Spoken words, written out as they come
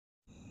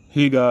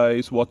Hey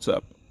guys, what's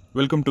up?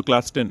 Welcome to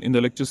class 10 in the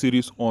lecture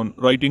series on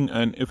writing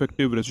an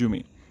effective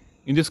resume.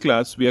 In this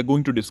class, we are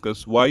going to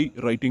discuss why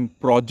writing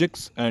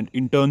projects and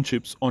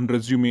internships on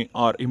resume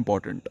are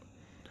important.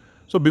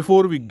 So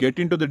before we get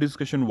into the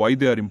discussion why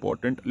they are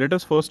important, let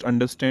us first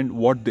understand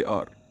what they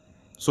are.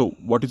 So,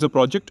 what is a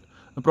project?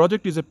 A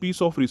project is a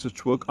piece of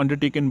research work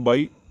undertaken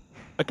by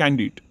a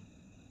candidate.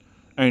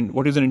 And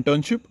what is an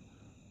internship?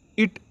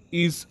 It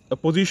is a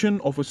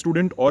position of a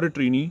student or a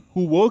trainee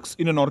who works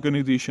in an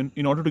organization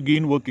in order to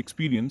gain work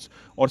experience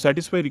or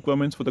satisfy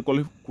requirements for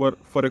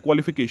for a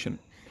qualification.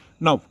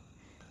 Now,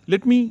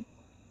 let me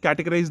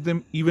categorize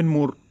them even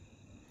more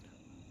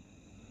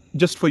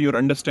just for your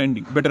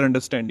understanding, better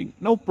understanding.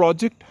 Now,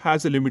 project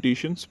has a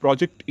limitations.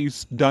 Project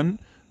is done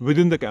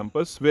within the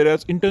campus,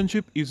 whereas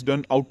internship is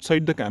done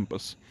outside the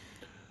campus.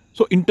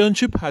 So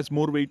internship has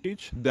more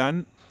weightage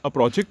than a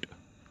project.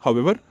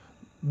 However,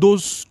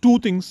 these two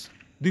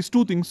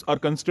things are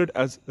considered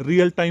as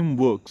real-time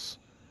works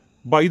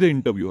by the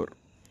interviewer.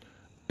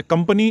 A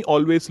company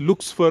always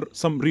looks for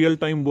some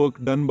real-time work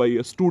done by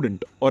a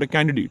student or a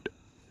candidate.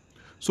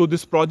 So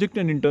this project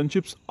and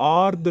internships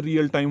are the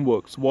real-time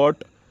works,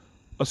 what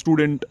a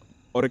student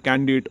or a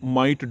candidate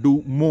might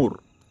do more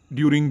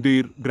during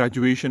their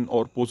graduation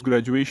or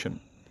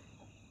post-graduation.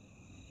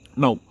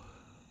 Now,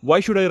 why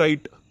should I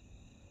write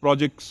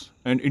projects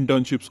and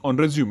internships on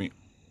resume?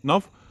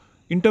 Now,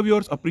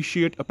 interviewers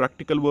appreciate a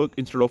practical work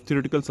instead of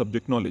theoretical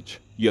subject knowledge.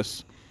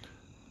 Yes.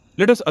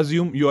 Let us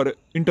assume you are an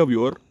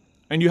interviewer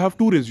and you have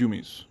two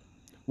resumes.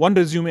 One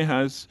resume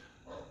has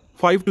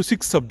 5 to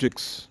 6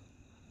 subjects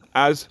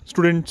as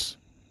students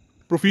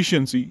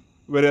proficiency,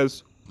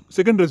 whereas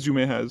second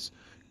resume has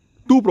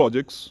two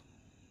projects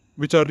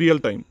which are real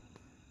time,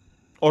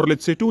 or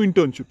let's say two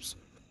internships.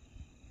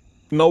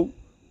 Now,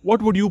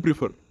 what would you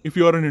prefer if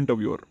you are an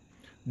interviewer?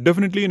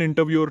 Definitely, an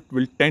interviewer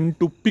will tend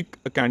to pick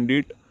a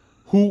candidate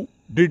who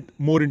did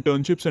more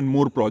internships and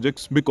more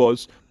projects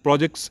because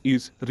projects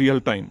is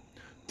real time.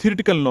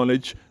 Theoretical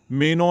knowledge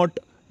may not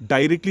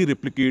directly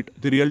replicate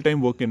the real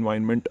time work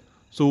environment.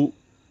 So,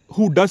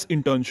 who does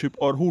internship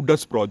or who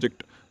does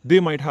project, they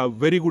might have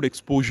very good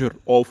exposure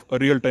of a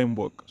real time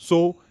work.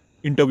 So,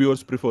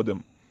 interviewers prefer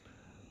them.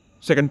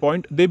 Second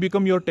point, they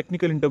become your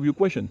technical interview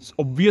questions.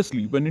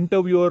 Obviously, when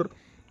interviewer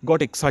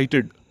got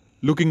excited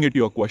looking at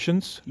your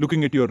questions,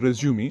 looking at your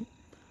resume,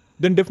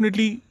 then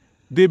definitely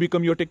they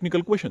become your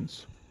technical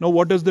questions. Now,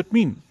 what does that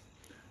mean?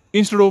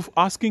 Instead of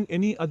asking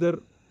any other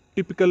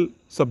typical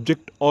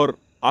subject or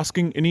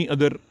asking any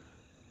other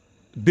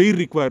their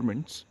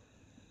requirements,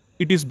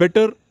 it is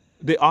better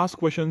they ask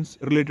questions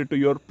related to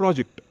your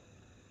project.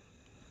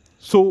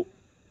 So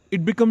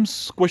it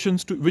becomes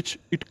questions to which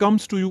it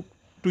comes to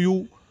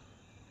you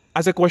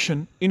as a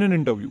question in an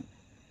interview.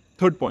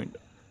 Third point,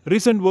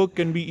 recent work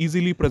can be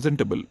easily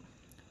presentable.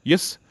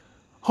 Yes,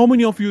 how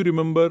many of you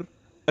remember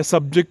a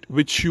subject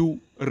which you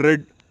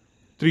read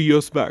 3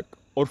 years back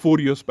or 4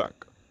 years back?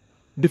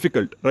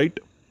 Difficult, right?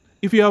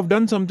 If you have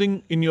done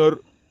something in your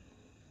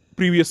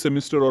previous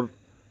semester or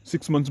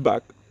 6 months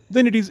back,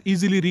 then it is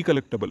easily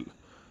recollectable.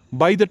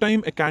 By the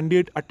time a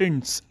candidate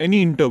attends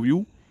any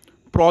interview,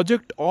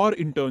 project or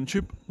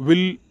internship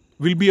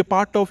will be a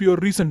part of your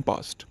recent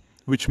past,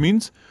 which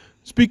means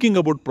speaking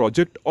about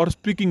project or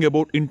speaking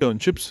about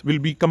internships will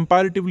be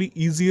comparatively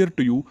easier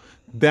to you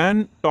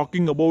than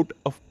talking about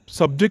a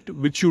subject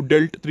which you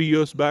dealt 3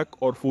 years back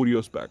or 4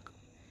 years back.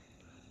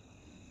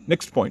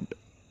 Next point,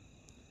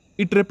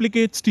 it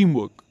replicates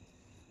teamwork.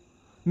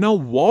 Now,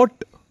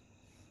 what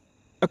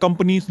a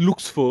company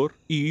looks for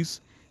is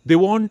they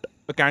want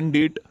a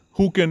candidate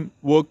who can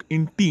work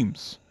in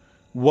teams.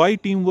 Why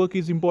teamwork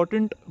is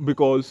important?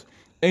 Because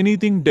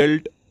anything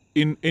dealt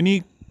in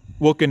any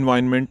work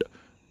environment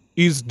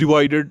is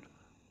divided,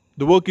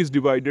 the work is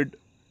divided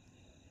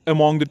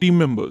among the team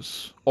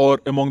members or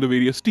among the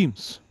various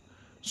teams.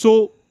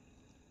 So,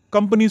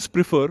 companies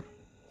prefer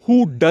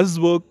who does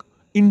work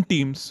in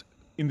teams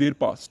in their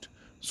past.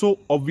 So,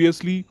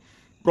 obviously,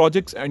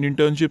 projects and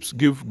internships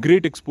give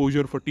great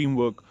exposure for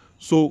teamwork.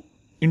 So,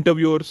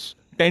 interviewers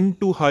tend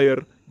to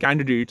hire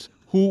candidates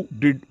who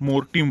did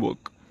more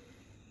teamwork.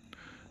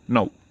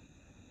 Now,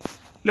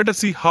 let us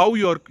see how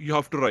you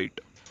have to write.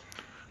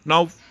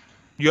 Now,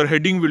 your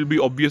heading will be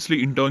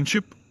obviously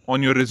internship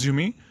on your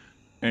resume,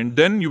 and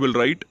then you will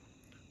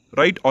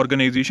write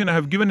organization. I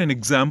have given an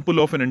example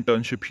of an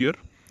internship here.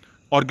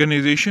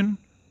 Organization,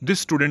 this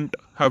student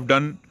have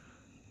done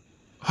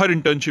her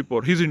internship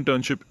or his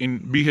internship in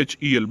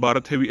BHEL,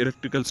 Bharat Heavy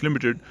Electricals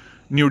Limited,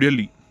 New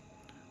Delhi.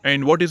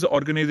 And what is the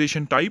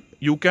organization type?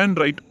 You can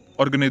write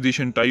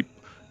organization type.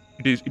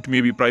 It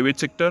may be private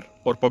sector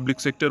or public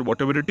sector,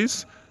 whatever it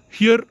is.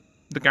 Here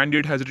the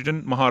candidate has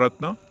written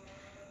Maharatna.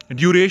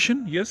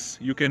 Duration, yes,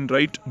 you can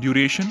write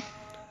duration.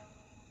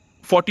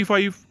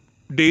 45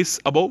 days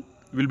above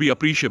will be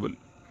appreciable.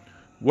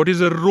 What is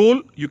the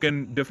role? You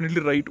can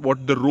definitely write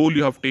what the role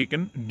you have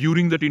taken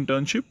during that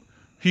internship.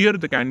 Here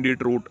the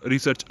candidate wrote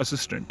research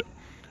assistant.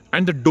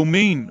 And the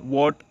domain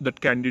what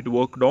that candidate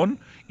worked on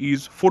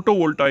is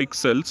photovoltaic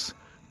cells,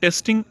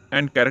 testing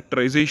and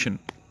characterization.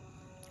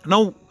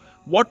 Now,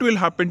 What will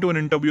happen to an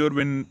interviewer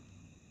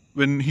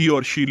when he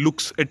or she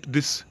looks at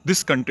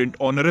this content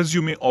on a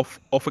resume of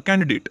a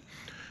candidate?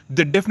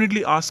 They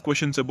definitely ask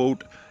questions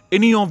about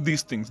any of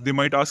these things. They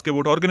might ask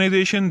about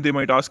organization, they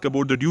might ask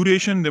about the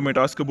duration, they might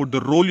ask about the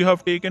role you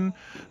have taken,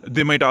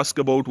 they might ask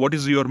about what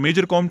is your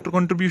major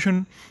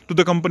contribution to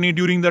the company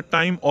during that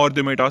time, or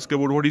they might ask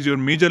about what is your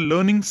major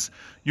learnings.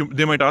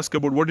 They might ask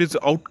about what is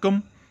the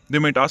outcome, they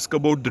might ask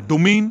about the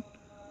domain,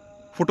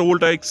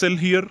 photovoltaic cell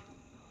here,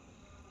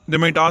 they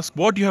might ask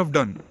what you have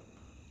done.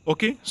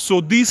 Okay, so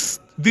these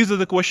are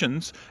the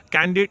questions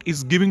candidate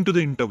is giving to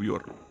the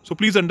interviewer. So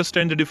please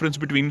understand the difference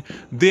between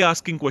they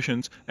asking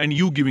questions and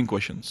you giving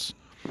questions.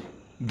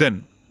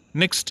 Then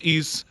next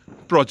is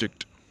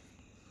project.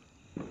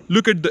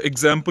 Look at the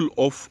example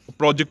of a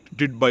project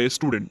did by a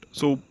student.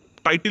 So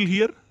title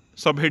here,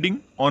 subheading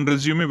on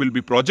resume will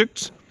be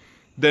projects.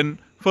 Then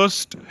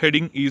first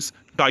heading is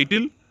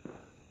title,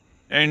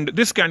 and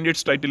this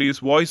candidate's title is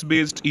voice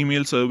based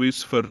email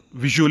service for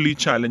visually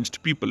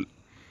challenged people.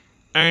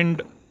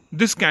 And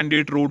this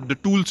candidate wrote the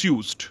tools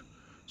used.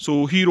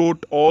 So he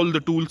wrote all the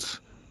tools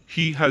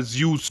he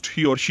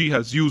or she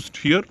has used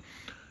here.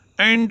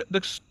 And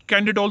the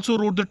candidate also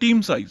wrote the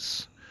team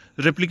size,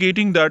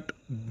 replicating that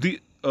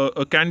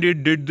a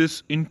candidate did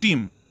this in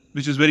team,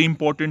 which is very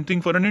important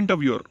thing for an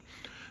interviewer.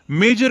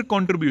 Major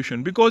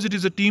contribution, because it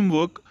is a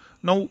teamwork.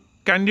 Now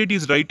candidate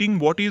is writing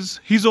what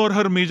is his or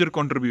her major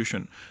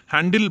contribution.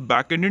 Handle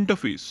backend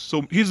interface.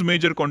 So his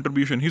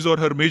or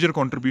her major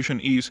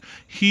contribution is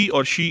he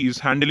or she is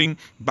handling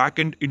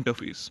backend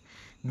interface.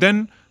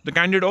 Then the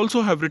candidate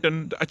also have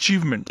written the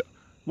achievement.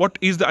 What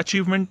is the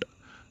achievement?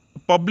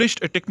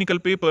 Published a technical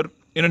paper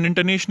in an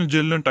international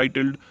journal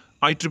titled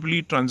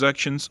IEEE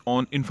Transactions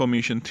on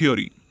Information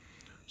Theory.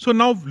 So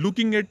now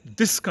looking at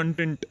this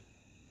content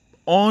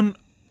on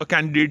a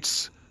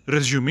candidate's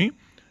resume,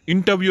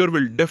 interviewer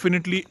will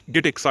definitely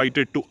get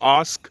excited to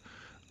ask,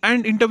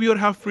 and interviewer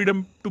have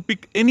freedom to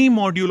pick any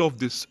module of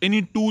this,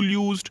 any tool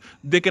used.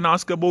 They can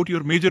ask about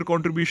your major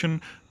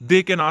contribution,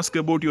 they can ask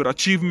about your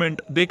achievement,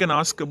 they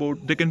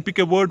can pick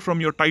a word from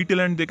your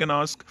title and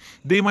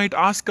they might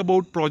ask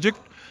about project,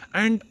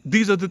 and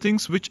these are the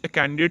things which a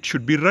candidate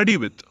should be ready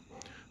with.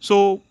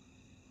 So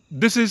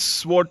this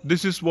is what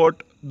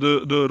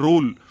the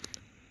role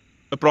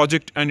a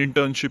project and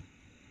internship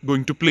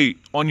going to play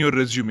on your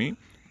resume,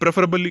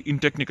 preferably in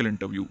technical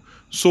interview.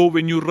 So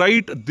when you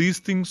write these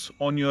things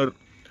on your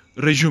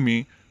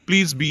resume,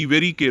 please be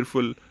very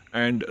careful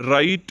and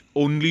write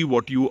only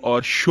what you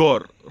are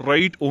sure.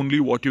 Write only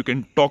what you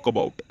can talk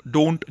about.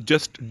 Don't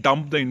just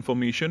dump the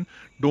information.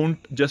 Don't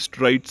just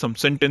write some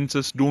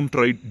sentences. Don't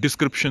write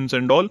descriptions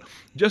and all.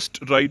 Just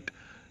write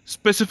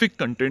specific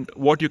content,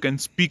 what you can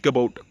speak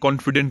about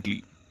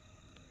confidently.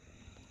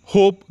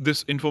 Hope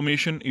this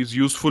information is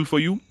useful for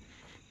you.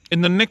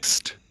 In the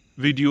next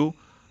video,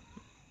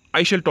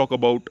 I shall talk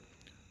about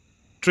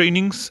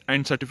trainings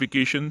and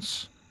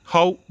certifications,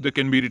 how they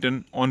can be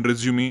written on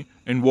resume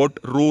and what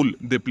role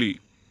they play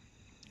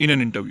in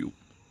an interview.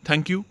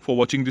 Thank you for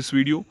watching this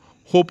video.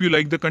 Hope you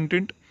like the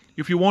content.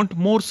 If you want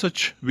more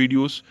such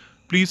videos,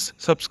 please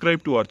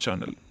subscribe to our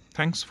channel.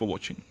 Thanks for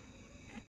watching.